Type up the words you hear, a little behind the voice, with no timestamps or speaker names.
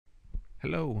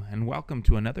Hello and welcome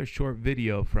to another short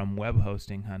video from Web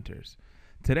Hosting Hunters.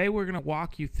 Today we're going to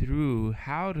walk you through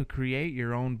how to create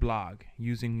your own blog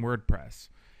using WordPress.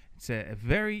 It's a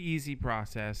very easy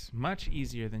process, much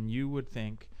easier than you would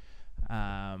think.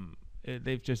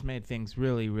 They've just made things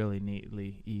really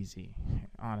neatly easy,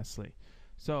 honestly.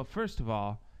 So first of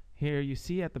all, here you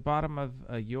see at the bottom of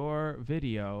your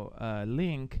video a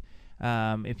link.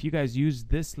 If you guys use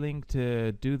this link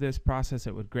to do this process,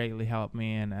 it would greatly help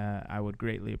me, and I would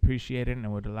greatly appreciate it, and it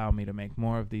would allow me to make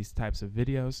more of these types of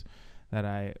videos that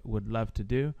I would love to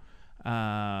do.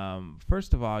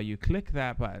 First of all, you click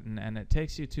that button and it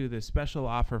takes you to the special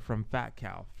offer from Fat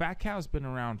Cow. Fat Cow's been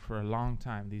around for a long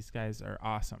time. These guys are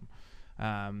awesome.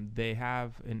 They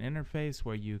have an interface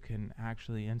where you can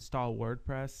actually install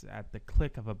WordPress at the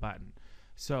click of a button.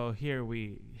 So here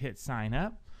we hit sign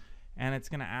up, and it's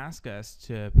going to ask us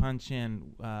to punch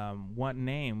in what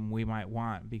name we might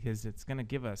want, because it's going to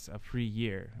give us a free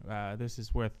year. This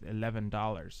is worth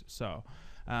 $11. So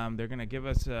they're going to give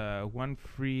us one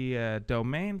free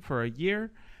domain for a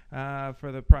year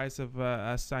for the price of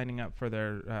us signing up for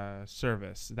their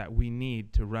service that we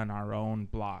need to run our own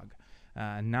blog.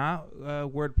 Not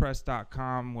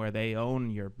WordPress.com, where they own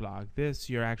your blog.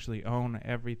 You actually own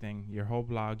everything. Your whole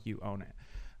blog, you own it.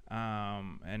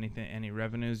 Any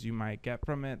revenues you might get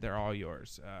from it, they're all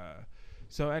yours.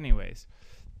 So anyways,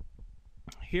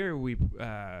 here we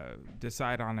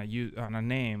decide on a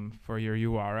name for your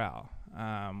URL,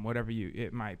 whatever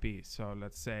it might be. So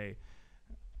let's say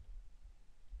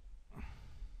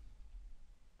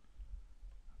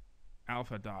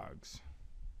Alpha Dogs.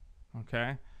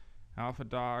 Okay, Alpha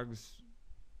Dogs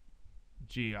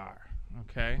GR.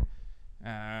 Okay.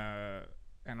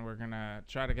 And we're gonna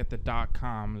try to get the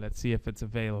 .com. Let's see if it's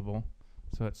available.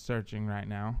 So it's searching right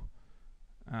now,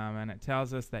 and it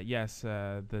tells us that yes,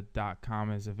 the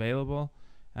 .com is available,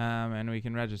 and we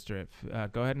can register it.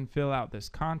 Go ahead and fill out this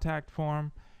contact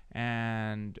form,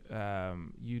 and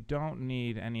you don't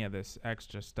need any of this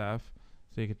extra stuff,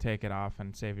 so you could take it off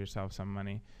and save yourself some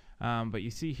money. But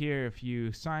you see here, if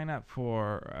you sign up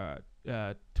for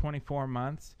 24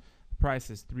 months, the price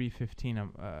is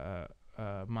 $315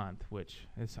 a month, which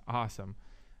is awesome.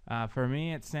 For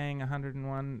me, it's saying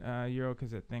 101 euro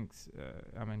because it thinks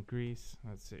I'm in Greece.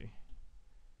 Let's see,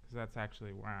 because that's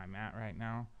actually where I'm at right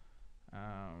now.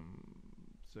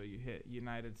 So you hit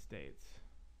United States,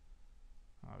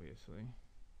 obviously.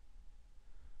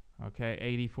 Okay,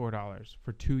 $84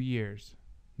 for 2 years.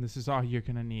 This is all you're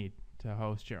gonna need to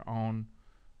host your own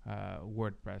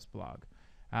WordPress blog.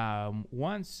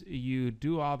 Once you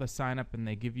do all the sign up and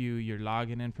they give you your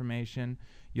login information,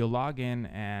 you'll log in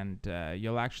and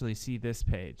you'll actually see this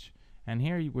page. And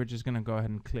here we're just going to go ahead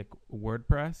and click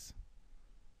WordPress.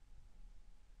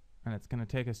 And it's going to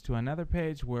take us to another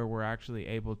page where we're actually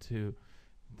able to,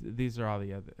 these are all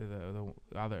the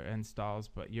other installs,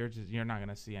 but you're not going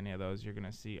to see any of those. All you're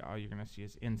going to see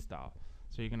is install.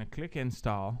 So you're going to click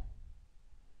install.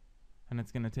 And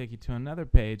it's going to take you to another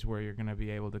page where you're going to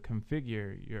be able to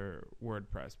configure your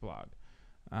WordPress blog.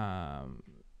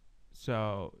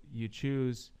 So you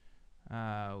choose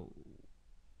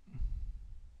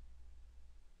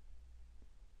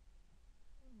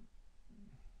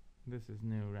this is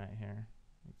new right here.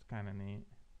 It's kind of neat.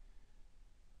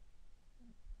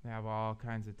 They have all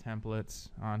kinds of templates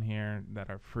on here that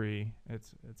are free.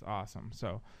 It's awesome.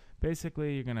 So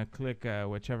basically, you're going to click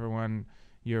whichever one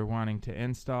you're wanting to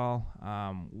install,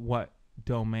 what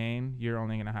domain. You're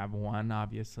only going to have one,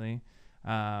 obviously.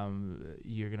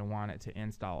 You're going to want it to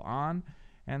install on,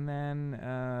 and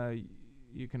then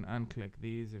you can unclick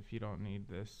these if you don't need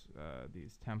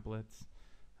these templates.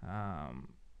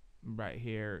 Right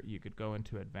here, you could go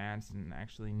into advanced and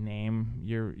actually name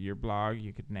your blog.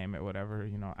 You could name it whatever,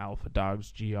 Alpha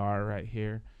Dogs GR right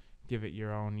here. Give it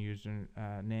your own user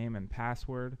name and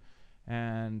password.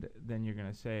 And then you're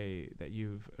going to say that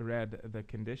you've read the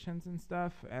conditions and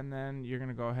stuff, and then you're going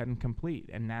to go ahead and complete.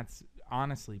 And that's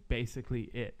honestly basically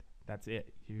it. That's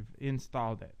it. You've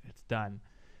installed it. It's done.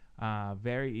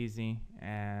 Very easy.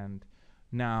 And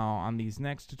now on these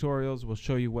next tutorials, we'll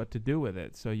show you what to do with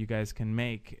it, so you guys can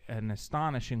make an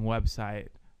astonishing website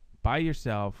by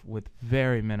yourself with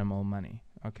very minimal money.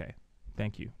 Okay.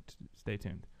 Thank you. Stay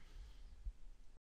tuned.